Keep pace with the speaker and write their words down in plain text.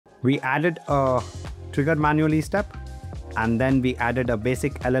We added a trigger manually step, and then we added a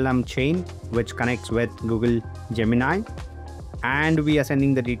basic LLM chain which connects with Google Gemini, and we are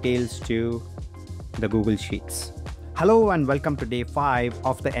sending the details to the Google Sheets. Hello and welcome to day 5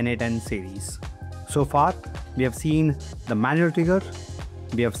 of the N8N series. So far, we have seen the manual trigger,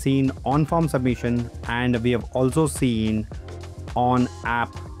 we have seen on-form submission, and we have also seen on-app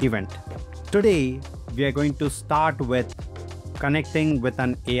event. Today, we are going to start with connecting with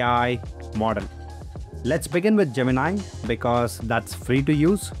an AI model. Let's begin with Gemini because that's free to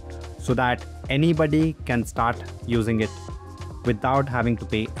use so that anybody can start using it without having to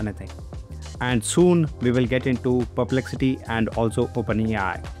pay anything. And soon we will get into Perplexity and also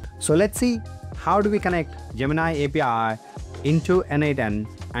OpenAI. So let's see how do we connect Gemini API into N8N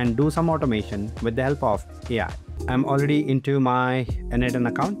and do some automation with the help of AI. I'm already into my N8N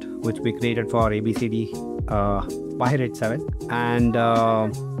account, which we created for ABCD Pirate 7. And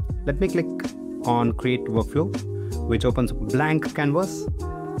let me click on create workflow, which opens blank canvas,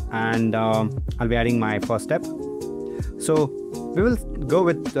 and I'll be adding my first step. So we will go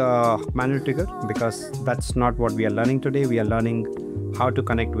with manual trigger because that's not what we are learning today. We are learning how to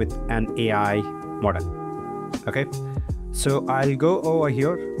connect with an AI model. Okay, so I'll go over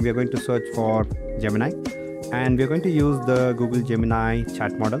here. We are going to search for Gemini, and we're going to use the Google Gemini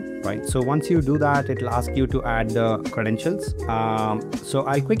chat model, right? So once you do that, it'll ask you to add the credentials. So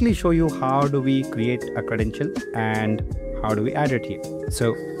I'll quickly show you how do we create a credential and how do we add it here.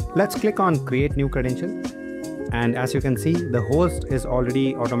 So let's click on create new credential. And as you can see, the host is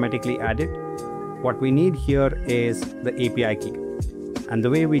already automatically added. What we need here is the API key. And the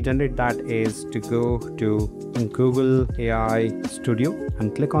way we generate that is to go to Google AI Studio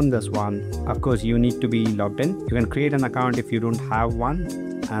and click on this one. Of course, you need to be logged in. You can create an account if you don't have one,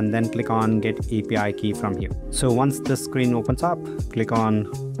 and then click on get API key from here. So once this screen opens up, click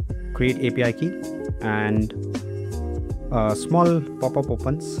on create API key, and a small pop-up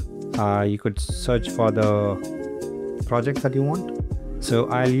opens. You could search for the project that you want. So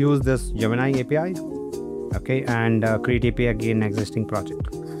I'll use this Gemini API. Okay, and create API again existing project,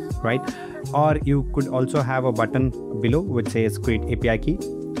 right? Or you could also have a button below which says create API key.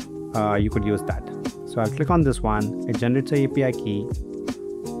 You could use that. So I'll click on this one. It generates a API key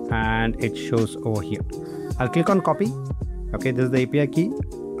and it shows over here. I'll click on copy. Okay, this is the API key.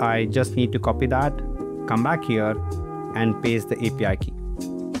 I just need to copy that, come back here and paste the API key.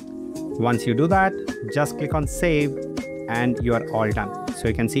 Once you do that, just click on save and you are all done. So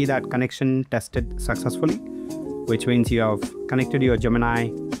you can see that connection tested successfully, which means you have connected your Gemini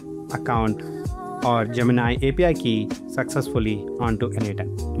account or Gemini API key successfully onto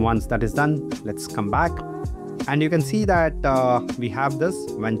N8N. Once that is done, let's come back. And you can see that we have this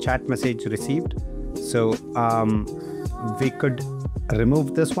when chat message received. So we could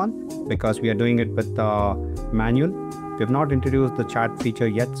remove this one because we are doing it with manual. We have not introduced the chat feature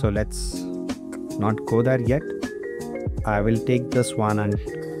yet, so let's not go there yet. I will take this one and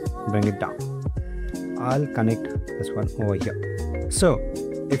bring it down. I'll connect this one over here. So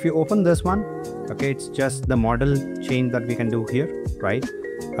if you open this one, okay, it's just the model change that we can do here, right?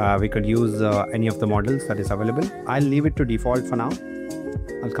 We could use any of the models that is available. I'll leave it to default for now.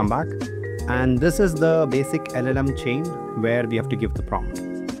 I'll come back. And this is the basic LLM chain where we have to give the prompt,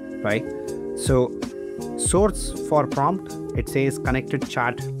 right? So source for prompt, it says connected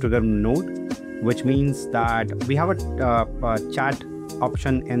chat trigger node, which means that we have a chat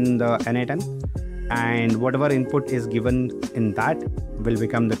option in the N8N, and whatever input is given in that will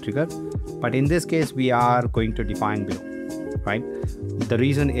become the trigger. But in this case, we are going to define below, right? The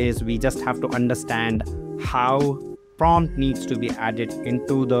reason is we just have to understand how prompt needs to be added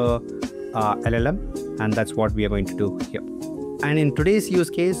into the LLM, and that's what we are going to do here. And in today's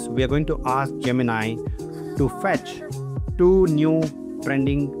use case, we are going to ask Gemini to fetch 2 new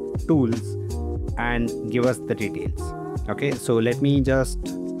trending tools and give us the details. Okay, so let me just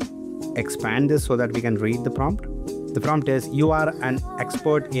expand this so that we can read the prompt. The prompt is, you are an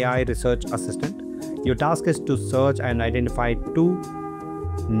expert AI research assistant. Your task is to search and identify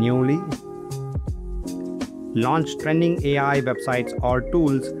 2 newly launched trending AI websites or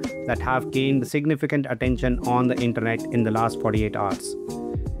tools that have gained significant attention on the internet in the last 48 hours.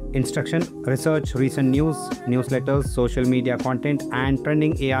 Instruction: research recent news, newsletters, social media content, and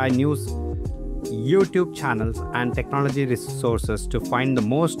trending AI news YouTube channels and technology resources to find the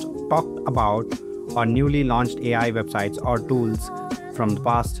most talked about or newly launched AI websites or tools from the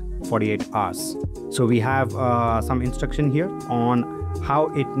past 48 hours. So we have some instruction here on how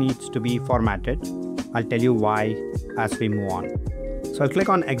it needs to be formatted. I'll tell you why as we move on. So I'll click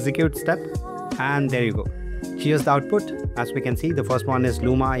on execute step, and there you go. Here's the output. As we can see, the first one is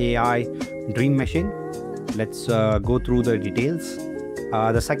Luma AI Dream Machine. Let's go through the details.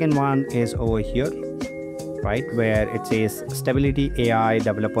 The second one is over here, right, where it says Stability AI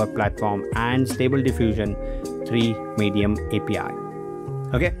Developer Platform and Stable Diffusion 3 Medium API.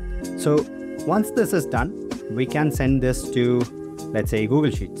 Okay, so once this is done, we can send this to, let's say,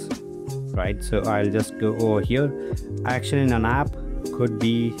 Google Sheets, right? So I'll just go over here. Action in an app could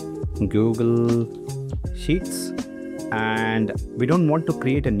be Google Sheets, and we don't want to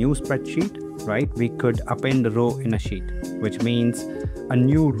create a new spreadsheet, right? We could append a row in a sheet, which means a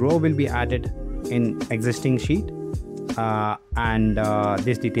new row will be added in existing sheet, and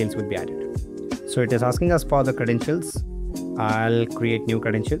these details will be added. So it is asking us for the credentials. I'll create new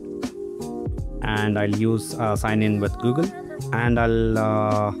credential, and I'll use sign in with Google, and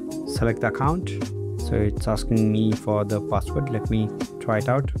I'll select the account. So it's asking me for the password. Let me try it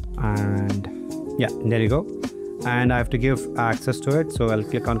out, and yeah, there you go. And I have to give access to it, so I'll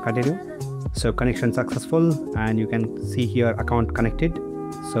click on continue. So connection successful, and you can see here account connected.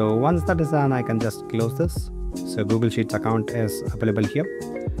 So once that is done, I can just close this. So Google Sheets account is available here.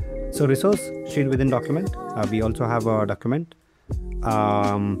 So resource, sheet within document. We also have a document.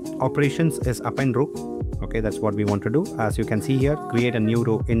 Operations is append row. Okay, that's what we want to do. As you can see here, create a new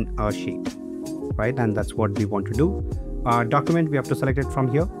row in a sheet, right? And that's what we want to do. Document, we have to select it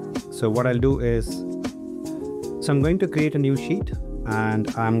from here. So what I'll do is, so I'm going to create a new sheet,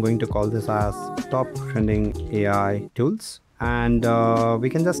 and I'm going to call this as Top Trending AI Tools. And we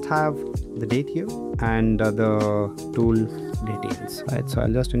can just have the date here and the tool details, right? So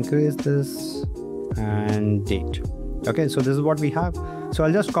I'll just increase this and date. Okay, so this is what we have. So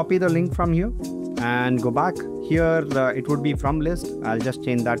I'll just copy the link from here and go back here. It would be from list. I'll just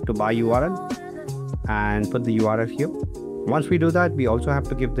change that to by URL and put the URL here. Once we do that, we also have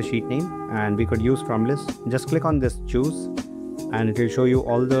to give the sheet name, and we could use from list. Just click on this choose, and it will show you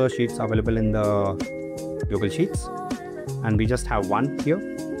all the sheets available in the Google Sheets. And we just have one here,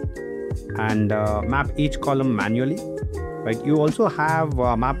 and map each column manually, right? You also have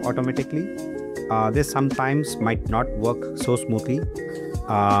map automatically. This sometimes might not work so smoothly,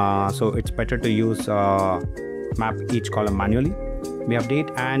 so it's better to use map each column manually. We have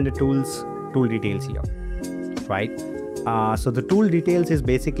date and tool details here, right? So the tool details is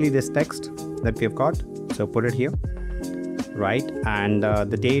basically this text that we've got, so put it here, right? And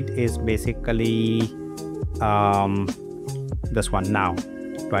the date is basically this one now,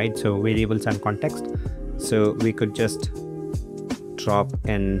 right? So variables and context. So we could just drop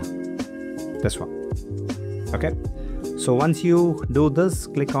in this one. Okay, so once you do this,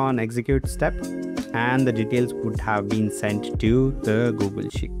 click on execute step, and the details would have been sent to the Google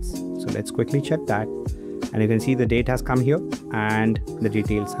Sheets. So let's quickly check that, and you can see the date has come here and the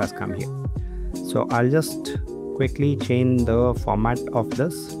details has come here. So I'll just quickly change the format of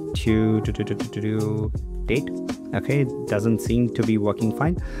this to date. Okay, it doesn't seem to be working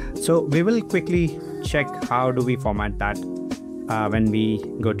fine. So we will quickly check how do we format that when we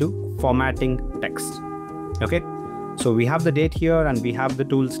go to formatting text. Okay, so we have the date here and we have the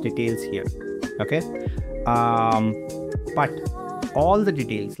tools details here. Okay, but all the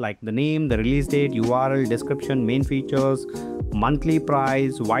details like the name, the release date, URL, description, main features, monthly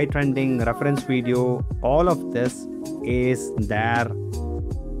price, why trending, reference video, all of this is there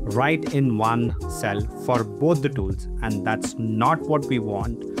right in one cell for both the tools, and that's not what we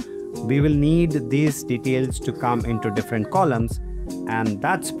want. We will need these details to come into different columns, and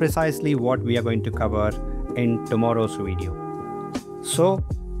that's precisely what we are going to cover in tomorrow's video. So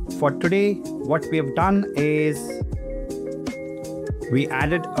for today, what we have done is we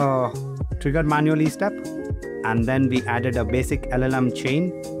added a trigger manually step, and then we added a basic LLM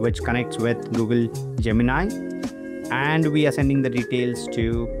chain which connects with Google Gemini, and we are sending the details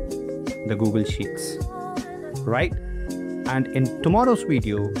to the Google Sheets, right? And in tomorrow's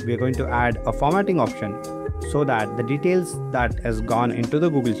video, we are going to add a formatting option so that the details that has gone into the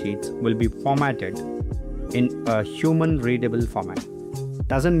Google Sheets will be formatted in a human readable format.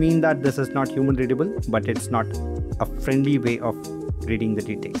 Doesn't mean that this is not human readable, but it's not a friendly way of reading the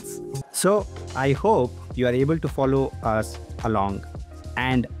details. So I hope you are able to follow us along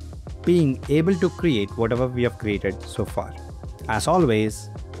and being able to create whatever we have created so far. As always,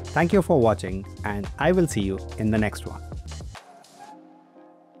 thank you for watching, and I will see you in the next one.